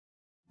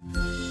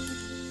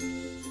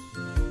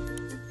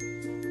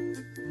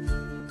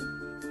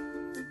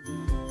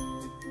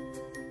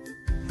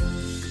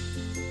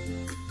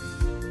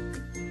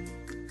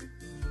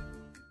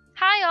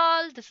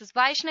This is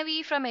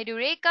Vaishnavi from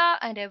Edureka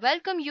and I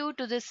welcome you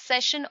to this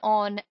session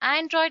on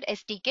Android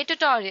SDK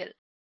tutorial.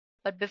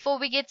 But before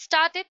we get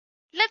started,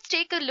 let's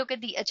take a look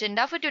at the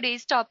agenda for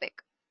today's topic.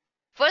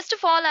 First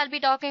of all, I'll be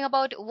talking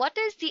about what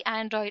is the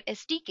Android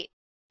SDK,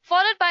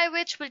 followed by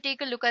which we'll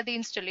take a look at the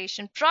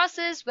installation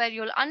process where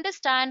you'll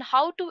understand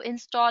how to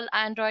install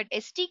Android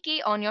SDK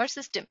on your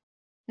system.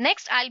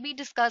 Next, I'll be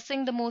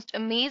discussing the most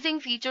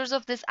amazing features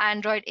of this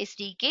Android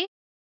SDK.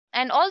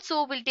 And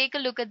also, we'll take a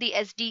look at the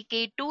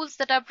SDK tools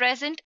that are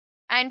present.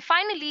 And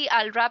finally,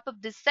 I'll wrap up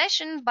this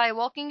session by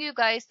walking you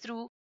guys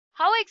through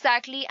how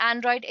exactly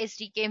Android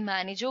SDK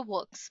Manager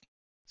works.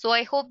 So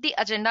I hope the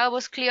agenda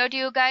was clear to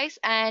you guys.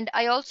 And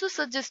I also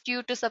suggest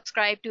you to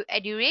subscribe to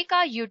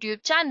Edureka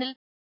YouTube channel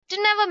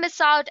to never miss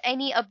out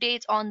any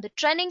updates on the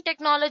trending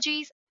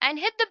technologies and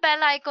hit the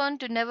bell icon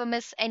to never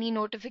miss any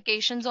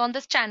notifications on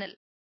this channel.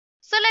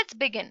 So let's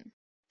begin.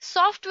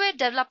 Software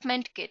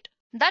Development Kit,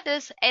 that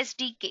is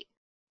SDK.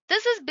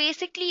 This is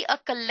basically a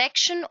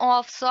collection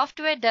of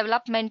software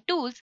development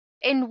tools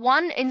in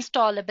one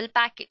installable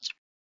package.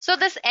 So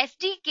this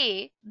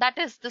SDK, that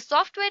is the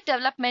Software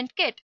Development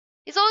Kit,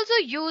 is also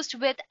used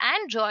with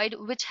Android,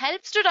 which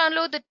helps to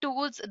download the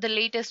tools, the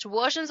latest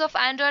versions of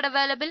Android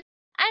available,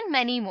 and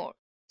many more.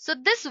 So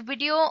this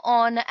video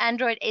on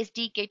Android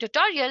SDK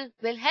tutorial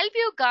will help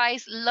you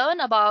guys learn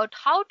about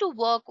how to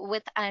work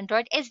with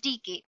Android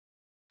SDK.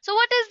 So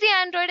what is the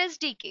Android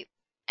SDK?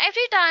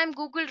 Every time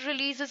Google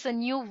releases a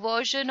new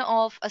version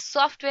of a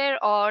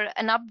software or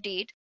an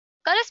update,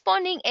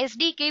 corresponding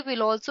SDK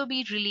will also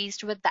be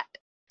released with that.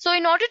 So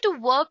in order to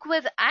work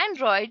with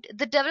Android,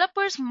 the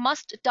developers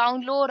must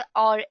download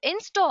or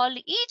install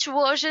each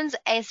version's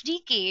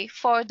SDK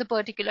for the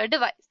particular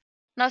device.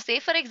 Now say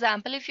for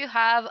example, if you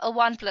have a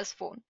OnePlus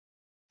phone.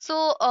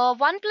 So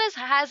OnePlus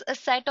has a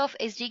set of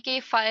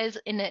SDK files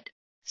in it.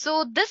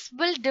 So this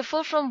will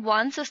differ from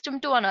one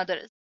system to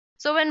another.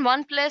 So when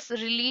OnePlus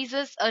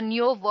releases a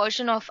new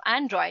version of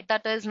Android,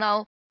 that is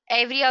now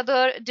every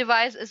other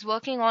device is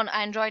working on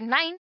Android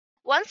 9,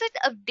 once it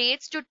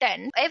updates to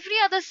 10, every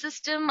other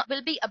system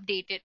will be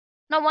updated.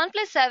 Now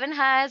OnePlus 7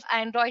 has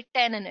Android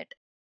 10 in it.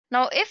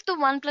 Now if the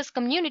OnePlus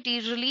community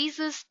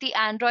releases the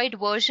Android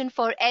version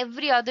for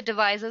every other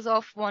devices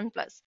of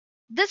OnePlus,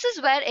 this is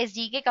where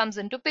SDK comes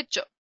into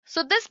picture.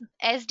 So this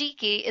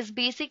SDK is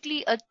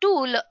basically a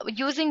tool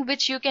using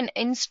which you can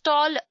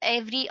install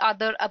every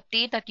other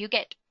update that you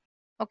get.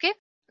 Okay,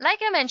 like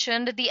I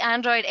mentioned, the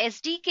Android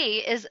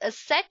SDK is a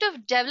set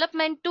of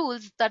development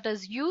tools that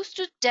is used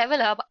to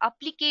develop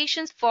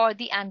applications for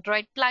the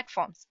Android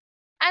platforms.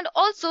 And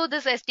also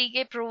this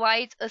SDK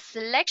provides a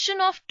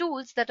selection of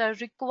tools that are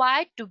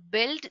required to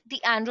build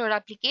the Android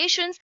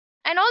applications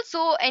and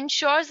also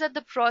ensures that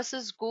the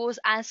process goes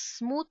as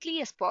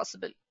smoothly as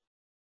possible.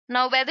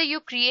 Now, whether you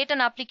create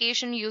an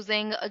application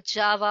using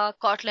Java,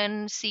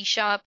 Kotlin, C#,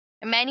 and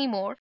many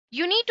more,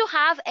 you need to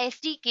have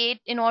SDK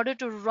in order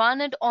to run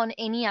it on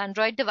any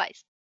Android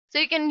device. So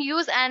you can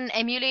use an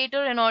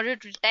emulator in order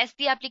to test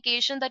the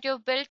application that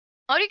you've built,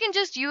 or you can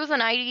just use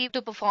an IDE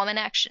to perform an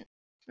action.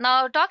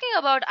 Now, talking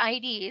about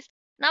IDEs,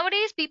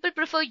 nowadays people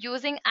prefer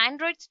using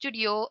Android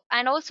Studio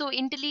and also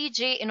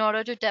IntelliJ in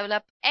order to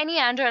develop any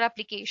Android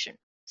application.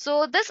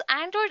 So this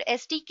Android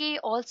SDK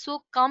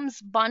also comes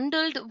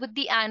bundled with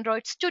the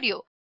Android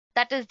Studio,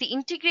 that is the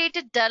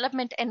integrated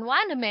development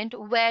environment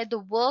where the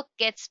work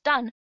gets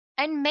done.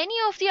 And many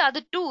of the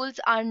other tools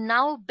are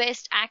now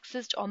best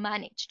accessed or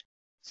managed.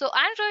 So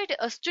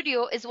Android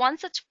Studio is one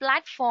such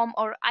platform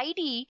or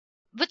IDE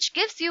which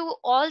gives you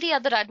all the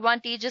other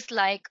advantages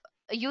like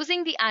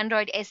using the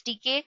Android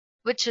SDK,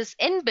 which is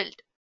inbuilt.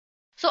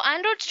 So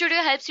Android Studio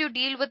helps you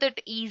deal with it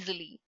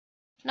easily.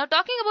 Now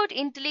talking about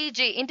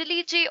IntelliJ,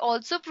 IntelliJ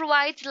also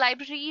provides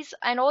libraries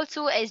and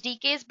also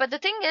SDKs, but the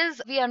thing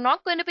is we are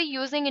not going to be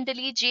using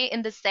IntelliJ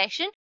in this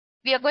session.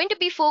 We are going to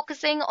be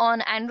focusing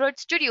on Android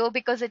Studio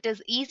because it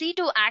is easy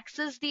to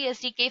access the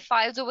SDK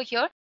files over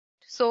here.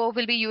 So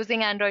we'll be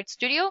using Android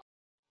Studio.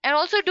 And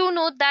also do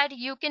note that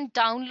you can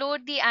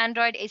download the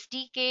Android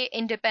SDK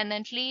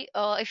independently.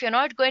 If you're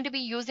not going to be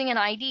using an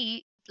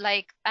IDE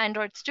like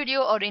Android Studio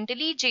or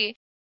IntelliJ,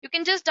 you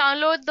can just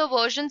download the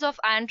versions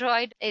of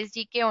Android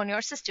SDK on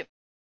your system.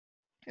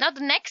 Now the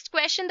next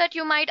question that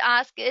you might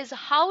ask is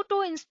how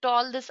to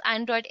install this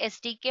Android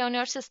SDK on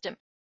your system.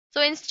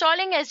 So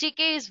installing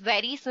SDK is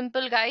very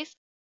simple, guys.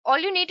 All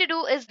you need to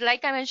do is,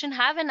 like I mentioned,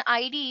 have an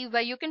IDE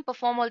where you can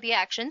perform all the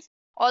actions.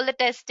 All the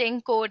testing,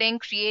 coding,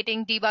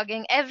 creating,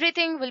 debugging,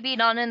 everything will be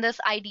done in this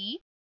IDE.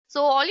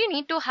 So all you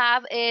need to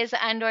have is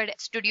Android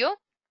Studio.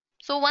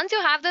 So once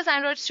you have this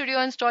Android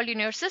Studio installed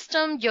in your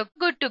system, you're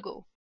good to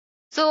go.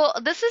 So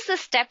this is the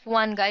step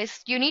one,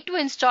 guys. You need to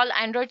install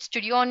Android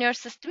Studio on your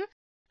system.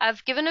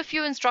 I've given a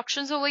few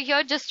instructions over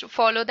here, just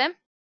follow them.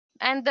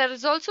 And there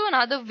is also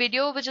another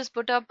video which is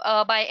put up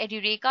by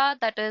Edureka,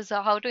 that is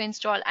how to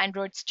install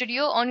Android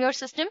Studio on your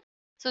system.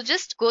 So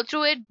just go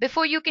through it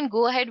before you can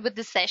go ahead with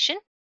the session.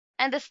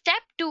 And the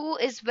step 2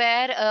 is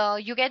where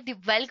you get the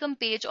welcome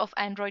page of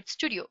Android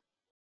Studio.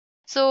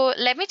 So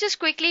let me just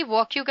quickly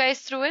walk you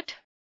guys through it.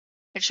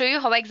 I'll show you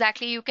how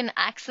exactly you can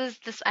access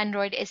this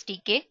Android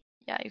SDK.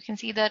 Yeah, you can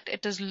see that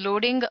it is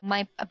loading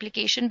my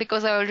application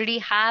because I already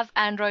have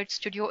Android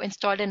Studio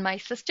installed in my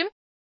system.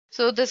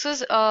 So this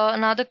is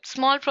another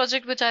small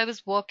project which I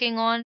was working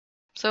on.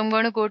 So I'm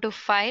going to go to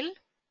File,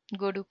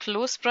 go to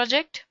Close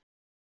Project.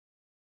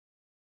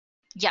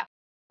 Yeah.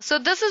 So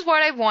this is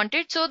what I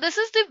wanted. So this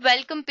is the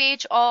welcome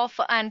page of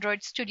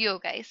Android Studio,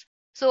 guys.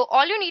 So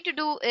all you need to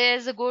do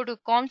is go to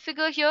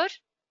Configure here.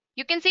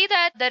 You can see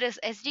that there is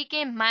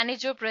SDK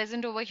Manager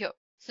present over here.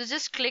 So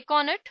just click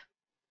on it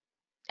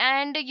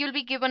and you'll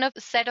be given a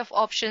set of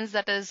options,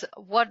 that is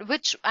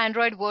which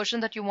Android version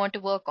that you want to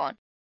work on.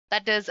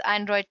 That is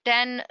Android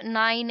 10,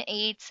 9,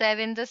 8,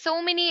 7. There's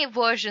so many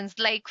versions,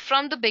 like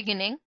from the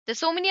beginning. There's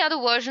so many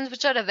other versions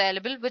which are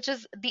available, which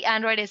is the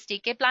Android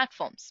SDK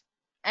platforms.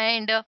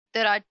 And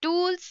there are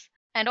tools,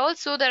 and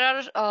also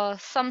there are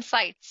some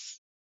sites.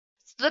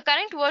 So the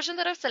current version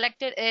that I've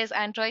selected is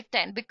Android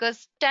 10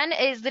 because 10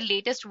 is the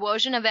latest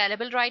version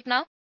available right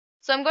now.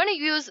 So I'm going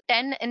to use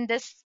 10 in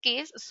this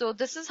case. So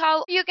this is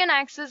how you can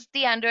access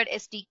the Android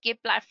SDK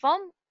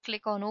platform.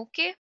 Click on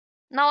OK.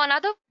 Now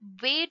another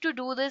way to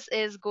do this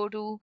is go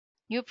to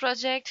New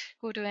Project,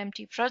 go to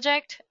Empty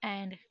Project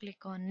and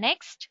click on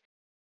Next.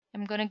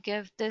 I'm going to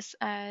give this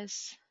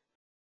as,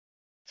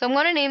 so I'm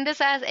going to name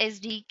this as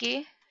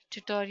SDK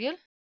Tutorial.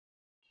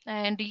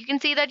 And you can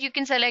see that you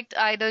can select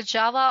either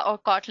Java or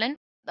Kotlin.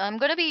 I'm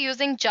going to be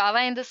using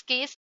Java in this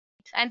case.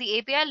 And the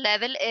API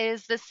level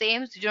is the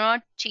same. So do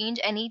not change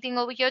anything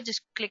over here.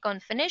 Just click on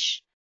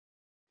Finish.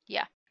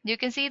 Yeah, you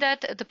can see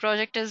that the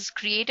project is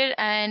created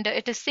and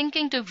it is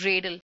syncing to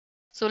Gradle.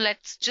 So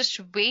let's just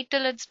wait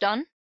till it's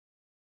done.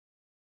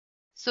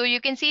 So you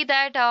can see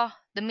that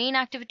the main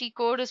activity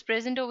code is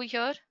present over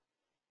here.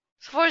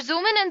 So for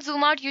zoom in and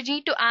zoom out, you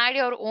need to add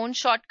your own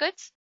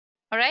shortcuts.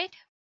 All right.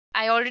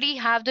 I already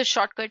have the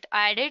shortcut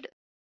added.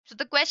 So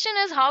the question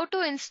is how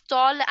to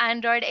install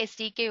Android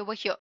SDK over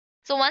here.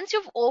 So once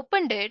you've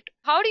opened it,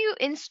 how do you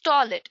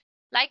install it?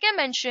 Like I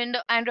mentioned,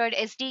 Android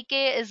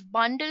SDK is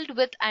bundled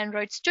with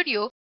Android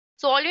Studio.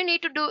 So all you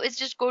need to do is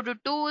just go to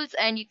Tools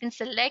and you can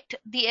select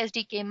the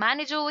SDK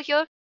Manager over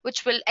here,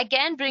 which will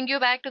again bring you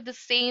back to the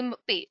same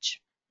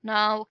page.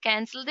 Now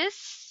cancel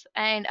this.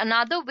 And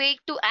another way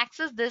to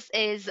access this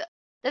is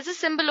there's a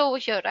symbol over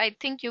here. I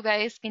think you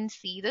guys can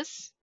see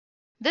this.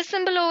 This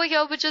symbol over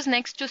here, which is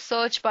next to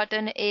search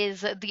button,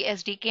 is the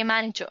SDK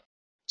Manager.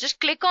 Just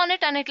click on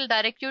it and it will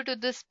direct you to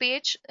this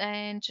page,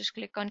 and just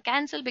click on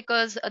cancel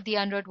because the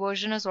Android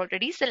version is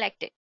already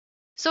selected.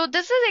 So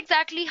this is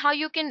exactly how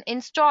you can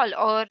install,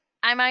 or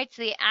I might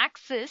say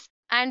access,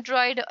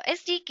 Android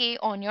SDK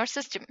on your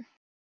system.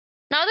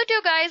 Now that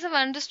you guys have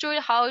understood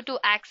how to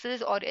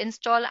access or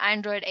install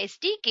Android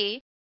SDK,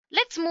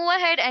 let's move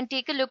ahead and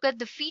take a look at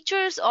the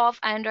features of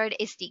Android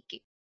SDK.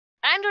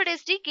 Android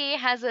SDK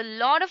has a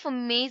lot of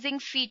amazing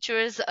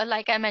features,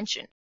 like I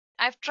mentioned.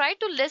 I've tried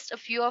to list a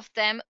few of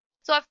them.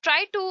 So I've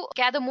tried to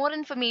gather more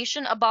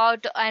information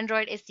about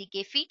Android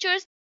SDK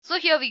features. So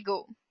here we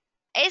go.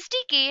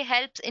 SDK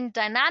helps in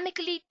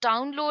dynamically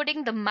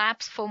downloading the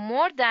maps for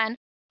more than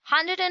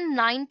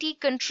 190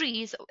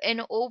 countries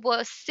in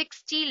over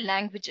 60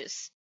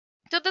 languages.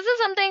 So this is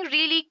something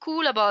really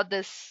cool about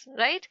this,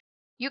 right?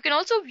 You can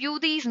also view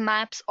these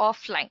maps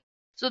offline.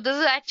 So this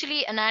is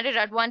actually an added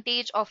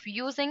advantage of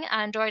using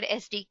Android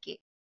SDK.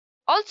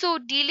 Also,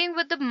 dealing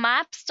with the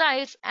map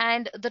styles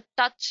and the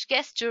touch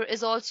gesture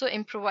is also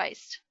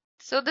improvised.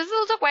 So this is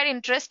also quite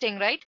interesting,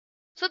 right?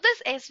 So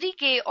this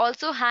SDK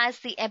also has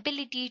the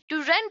ability to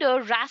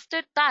render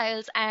raster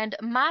tiles and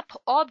map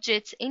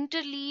objects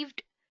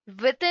interleaved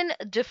within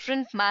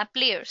different map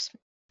layers.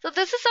 So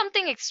this is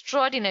something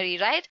extraordinary,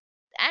 right?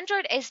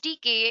 Android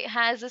SDK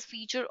has this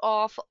feature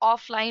of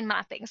offline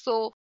mapping.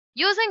 So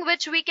using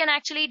which we can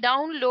actually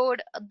download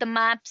the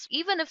maps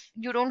even if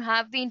you don't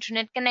have the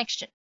internet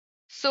connection.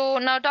 So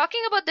now talking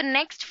about the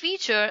next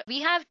feature,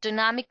 we have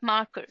dynamic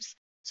markers.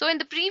 So in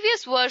the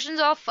previous versions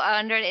of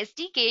Android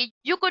SDK,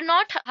 you could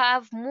not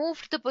have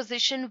moved the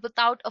position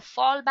without a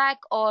fallback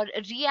or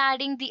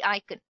re-adding the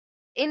icon.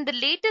 In the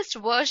latest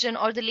version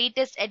or the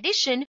latest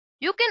edition,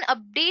 you can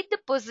update the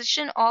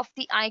position of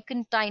the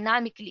icon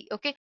dynamically.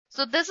 Okay,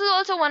 so this is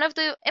also one of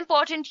the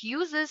important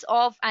uses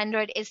of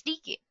Android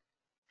SDK.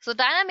 So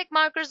dynamic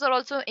markers are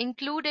also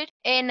included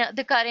in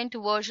the current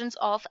versions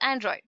of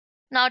Android.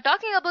 Now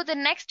talking about the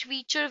next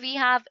feature, we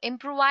have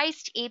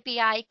improvised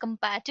API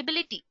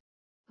compatibility.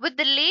 With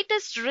the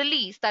latest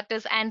release, that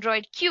is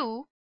Android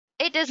Q,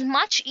 it is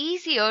much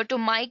easier to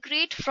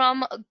migrate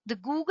from the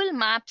Google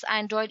Maps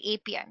Android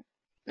API.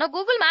 Now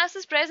Google Maps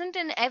is present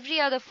in every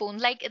other phone,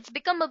 like it's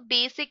become a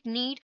basic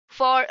need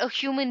for a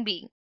human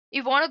being.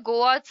 You want to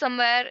go out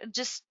somewhere,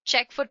 just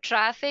check for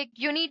traffic,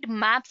 you need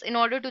maps in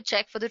order to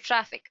check for the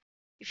traffic.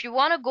 If you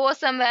want to go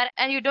somewhere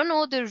and you don't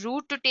know the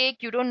route to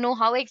take, you don't know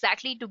how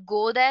exactly to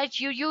go there,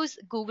 you use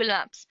Google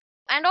Maps.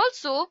 And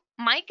also,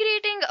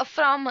 migrating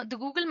from the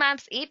Google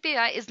Maps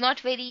API is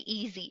not very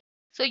easy.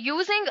 So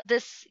using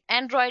this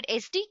Android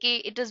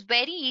SDK, it is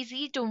very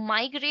easy to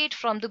migrate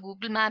from the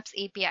Google Maps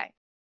API.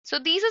 So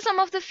these are some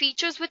of the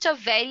features which are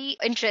very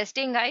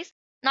interesting, guys.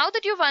 Now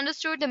that you've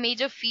understood the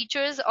major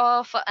features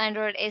of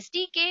Android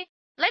SDK,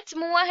 let's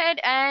move ahead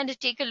and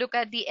take a look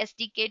at the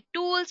SDK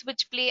tools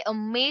which play a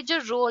major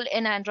role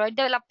in Android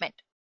development.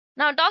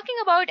 Now, talking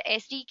about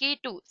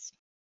SDK tools.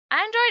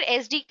 Android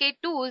SDK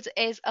tools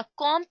is a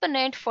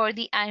component for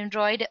the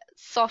Android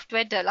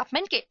software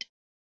development kit.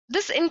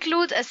 This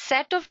includes a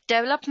set of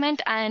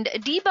development and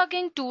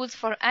debugging tools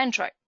for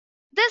Android.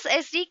 These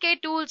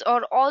SDK tools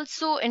are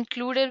also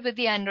included with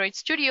the Android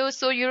Studio,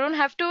 so you don't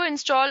have to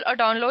install or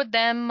download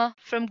them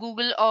from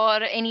Google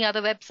or any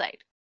other website.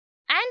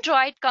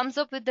 Android comes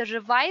up with a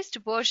revised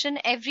version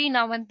every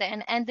now and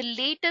then, and the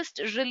latest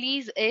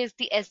release is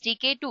the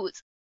SDK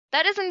tools.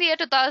 That is in the year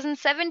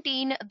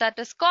 2017, that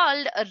is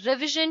called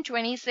revision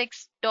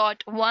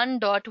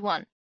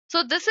 26.1.1.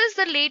 So this is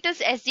the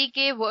latest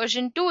SDK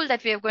version tool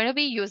that we are going to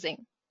be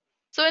using.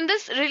 So in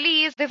this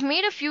release, they've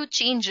made a few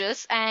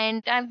changes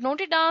and I've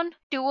noted down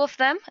two of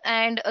them,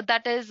 and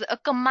that is a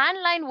command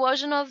line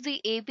version of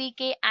the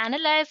APK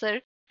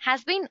analyzer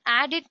has been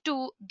added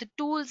to the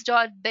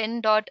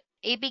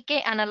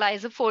tools.bin.apk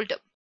analyzer folder.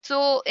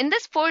 So in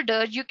this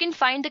folder, you can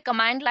find the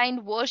command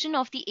line version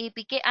of the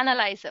APK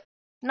analyzer.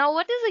 Now,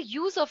 what is the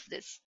use of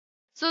this?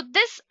 So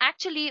this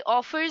actually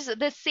offers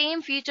the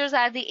same features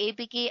as the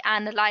APK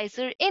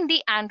analyzer in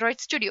the Android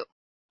Studio.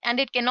 And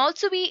it can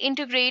also be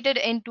integrated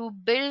into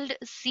build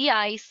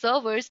CI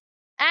servers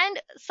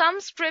and some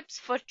scripts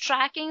for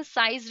tracking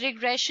size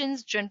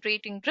regressions,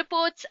 generating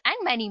reports, and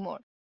many more.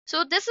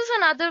 So this is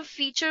another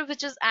feature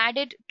which is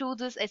added to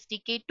this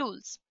SDK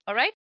tools. All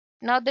right.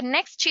 Now the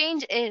next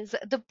change is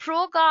the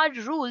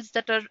ProGuard rules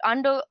that are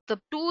under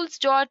the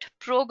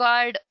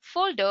tools.proguard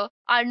folder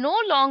are no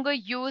longer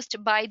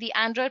used by the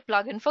Android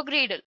plugin for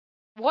Gradle.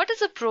 What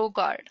is a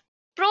ProGuard?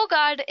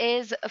 ProGuard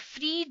is a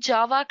free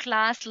Java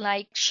class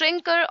like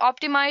Shrinker,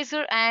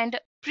 Optimizer, and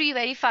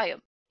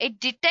Pre-Verifier. It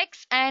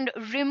detects and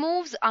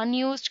removes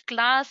unused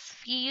class,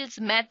 fields,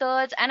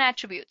 methods, and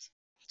attributes.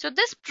 So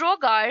this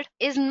ProGuard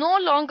is no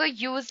longer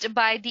used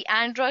by the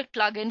Android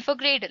plugin for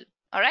Gradle.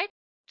 All right.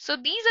 So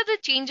these are the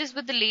changes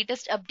with the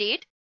latest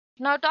update.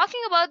 Now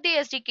talking about the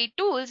SDK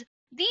tools,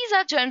 these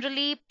are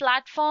generally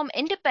platform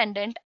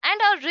independent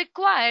and are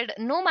required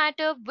no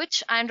matter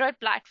which Android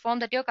platform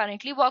that you're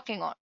currently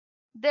working on.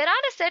 There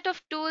are a set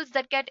of tools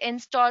that get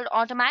installed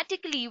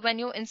automatically when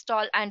you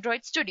install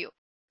Android Studio.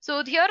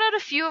 So here are a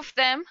few of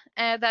them,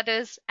 that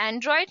is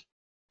Android.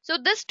 So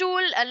this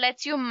tool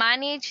lets you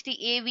manage the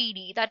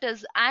AVD, that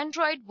is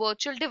Android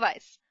Virtual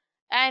Device,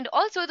 and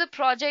also the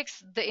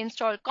projects, the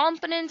installed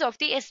components of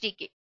the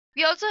SDK.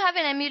 We also have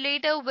an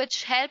emulator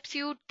which helps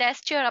you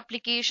test your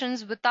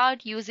applications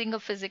without using a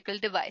physical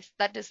device,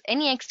 that is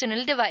any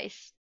external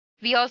device.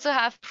 We also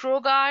have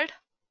ProGuard.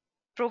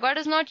 ProGuard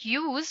is not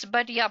used,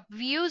 but yeah,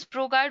 we use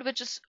ProGuard,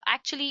 which is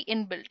actually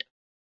inbuilt.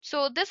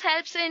 So this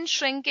helps in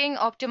shrinking,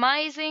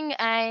 optimizing,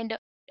 and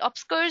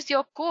obscures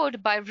your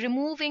code by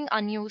removing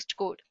unused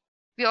code.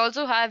 We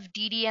also have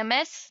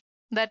DDMS,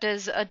 that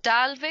is a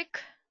Dalvik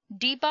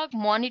Debug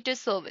Monitor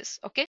Service.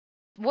 Okay,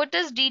 what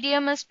does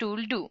DDMS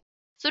tool do?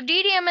 So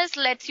DDMS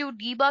lets you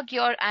debug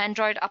your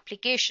Android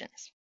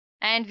applications.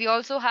 And we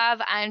also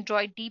have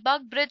Android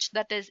Debug Bridge,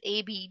 that is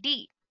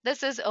ABD.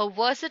 This is a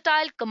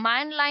versatile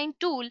command line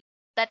tool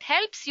that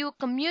helps you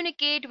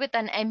communicate with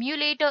an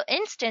emulator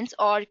instance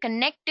or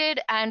connected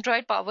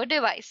Android powered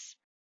device.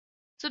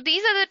 So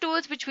these are the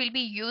tools which we'll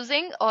be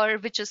using or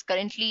which is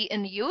currently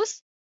in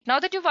use. Now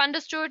that you've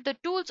understood the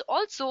tools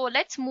also,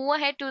 let's move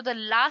ahead to the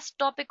last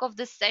topic of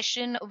this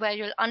session where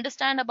you'll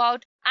understand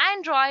about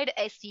Android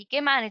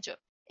SDK Manager.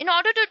 In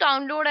order to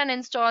download and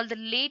install the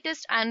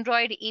latest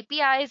Android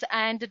APIs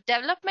and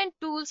development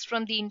tools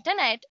from the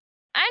internet,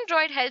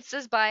 Android helps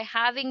us by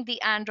having the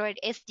Android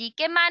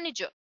SDK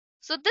Manager.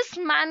 So this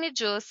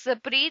manager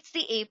separates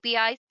the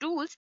API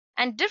tools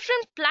and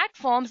different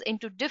platforms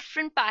into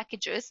different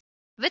packages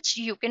which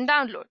you can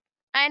download.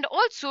 And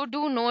also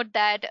do note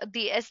that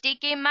the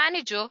SDK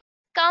Manager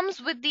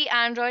comes with the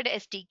Android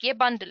SDK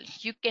bundle.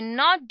 You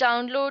cannot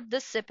download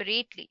this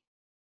separately.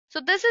 So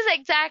this is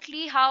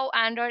exactly how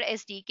Android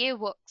SDK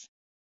works.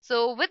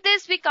 So with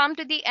this, we come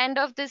to the end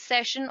of this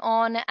session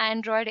on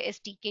Android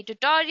SDK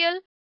tutorial.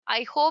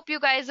 I hope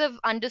you guys have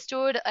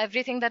understood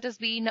everything that has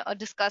been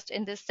discussed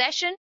in this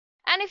session.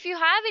 And if you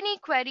have any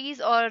queries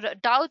or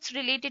doubts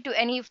related to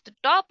any of the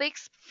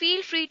topics,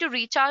 feel free to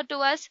reach out to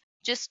us.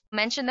 Just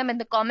mention them in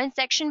the comment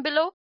section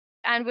below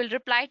and we'll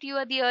reply to you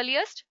at the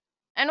earliest.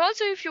 And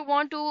also, if you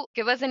want to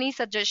give us any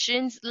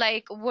suggestions,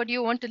 like what do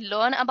you want to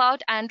learn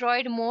about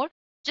Android more,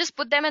 just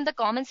put them in the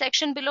comment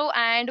section below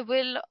and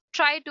we'll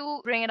try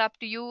to bring it up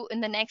to you in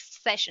the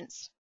next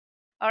sessions.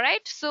 All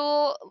right,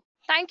 so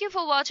thank you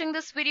for watching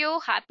this video.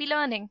 Happy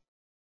learning.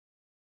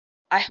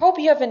 I hope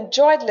you have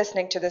enjoyed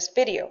listening to this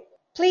video.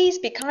 Please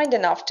be kind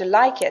enough to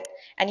like it,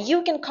 and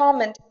you can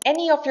comment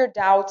any of your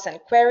doubts and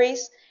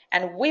queries,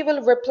 and we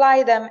will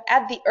reply them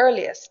at the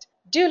earliest.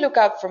 Do look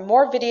out for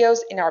more videos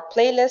in our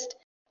playlist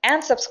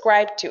and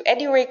subscribe to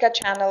Edureka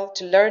channel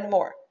to learn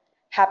more.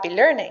 Happy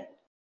learning!